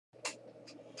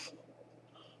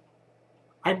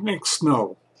I'm Nick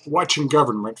Snow, watching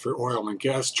Government for Oil and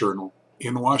Gas Journal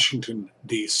in Washington,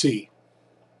 D.C.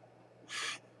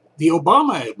 The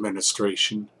Obama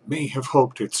administration may have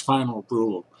hoped its final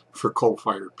rule for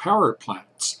coal-fired power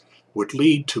plants would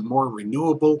lead to more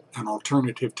renewable and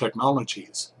alternative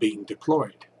technologies being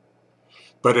deployed.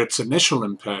 But its initial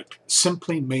impact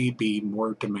simply may be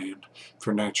more demand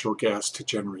for natural gas to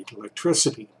generate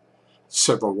electricity,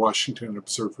 several Washington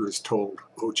observers told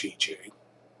OGJ.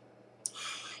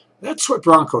 That's what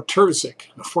Branko Terzic,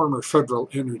 a former Federal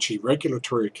Energy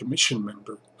Regulatory Commission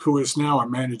member who is now a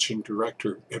managing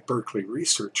director at Berkeley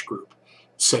Research Group,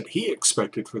 said he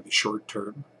expected for the short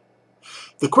term.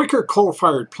 The quicker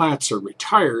coal-fired plants are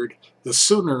retired, the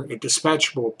sooner a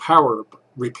dispatchable power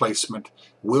replacement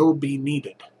will be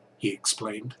needed, he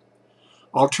explained.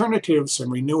 Alternatives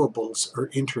and renewables are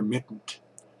intermittent.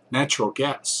 Natural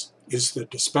gas is the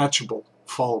dispatchable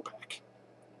fallback.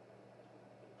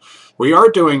 We are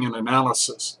doing an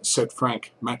analysis, said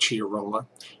Frank Macchiarola,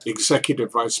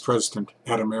 Executive Vice President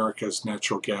at America's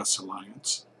Natural Gas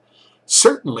Alliance.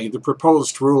 Certainly, the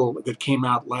proposed rule that came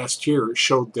out last year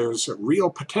showed there's a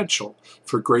real potential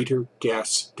for greater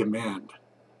gas demand.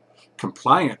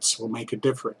 Compliance will make a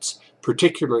difference,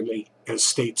 particularly as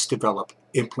states develop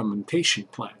implementation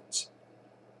plans.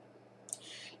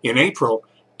 In April,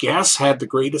 gas had the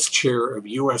greatest share of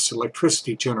U.S.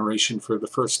 electricity generation for the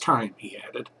first time, he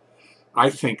added. I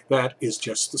think that is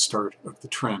just the start of the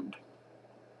trend.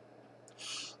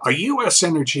 A U.S.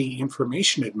 Energy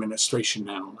Information Administration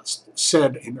analyst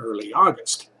said in early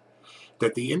August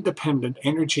that the Independent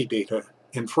Energy Data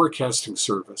and Forecasting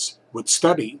Service would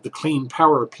study the Clean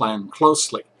Power Plan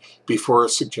closely before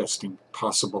suggesting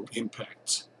possible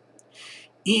impacts.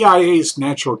 EIA's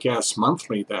Natural Gas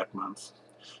Monthly that month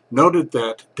noted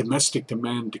that domestic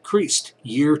demand decreased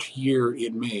year to year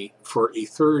in May for a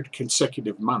third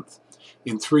consecutive month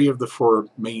in 3 of the 4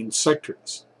 main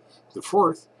sectors. The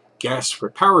fourth, gas for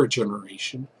power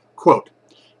generation, quote,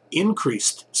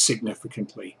 increased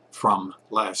significantly from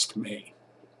last May.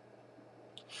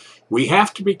 We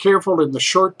have to be careful in the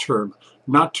short term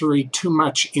not to read too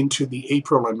much into the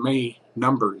April and May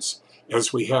numbers,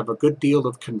 as we have a good deal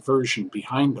of conversion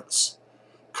behind us,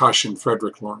 cautioned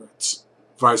Frederick Lawrence,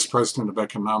 Vice President of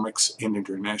Economics and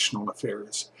International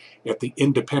Affairs at the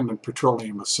Independent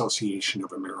Petroleum Association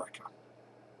of America.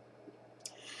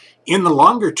 In the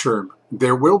longer term,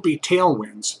 there will be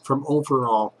tailwinds from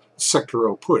overall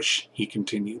sectoral push, he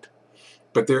continued.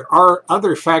 But there are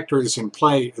other factors in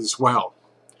play as well.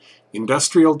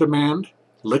 Industrial demand,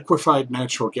 liquefied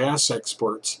natural gas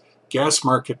exports, gas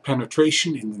market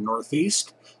penetration in the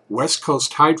Northeast, West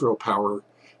Coast hydropower,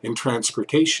 and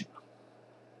transportation.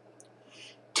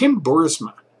 Tim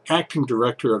Boersma, acting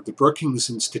director of the Brookings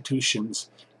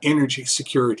Institution's Energy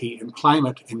Security and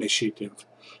Climate Initiative,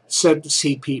 said the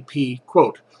CPP,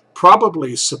 quote,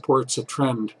 probably supports a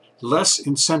trend less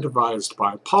incentivized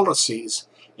by policies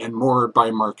and more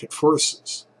by market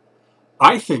forces.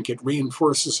 I think it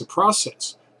reinforces a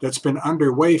process that's been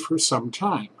underway for some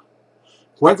time.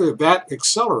 Whether that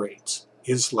accelerates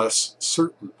is less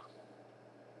certain.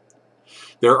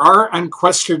 There are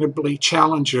unquestionably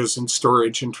challenges in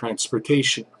storage and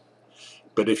transportation.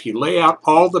 But if you lay out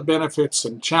all the benefits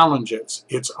and challenges,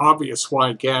 it's obvious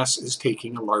why gas is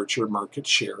taking a larger market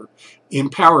share in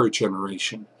power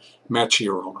generation,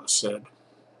 Macchiarola said.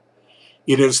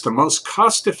 It is the most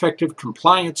cost-effective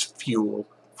compliance fuel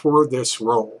for this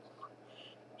role,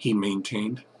 he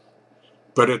maintained.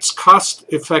 But it's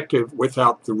cost-effective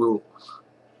without the rule.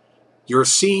 You're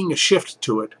seeing a shift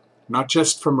to it, not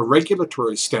just from a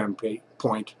regulatory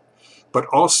standpoint, but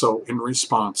also in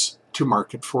response to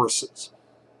market forces.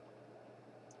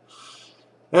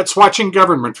 That's Watching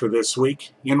Government for this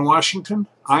week. In Washington,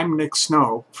 I'm Nick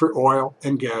Snow for Oil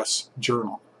and Gas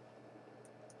Journal.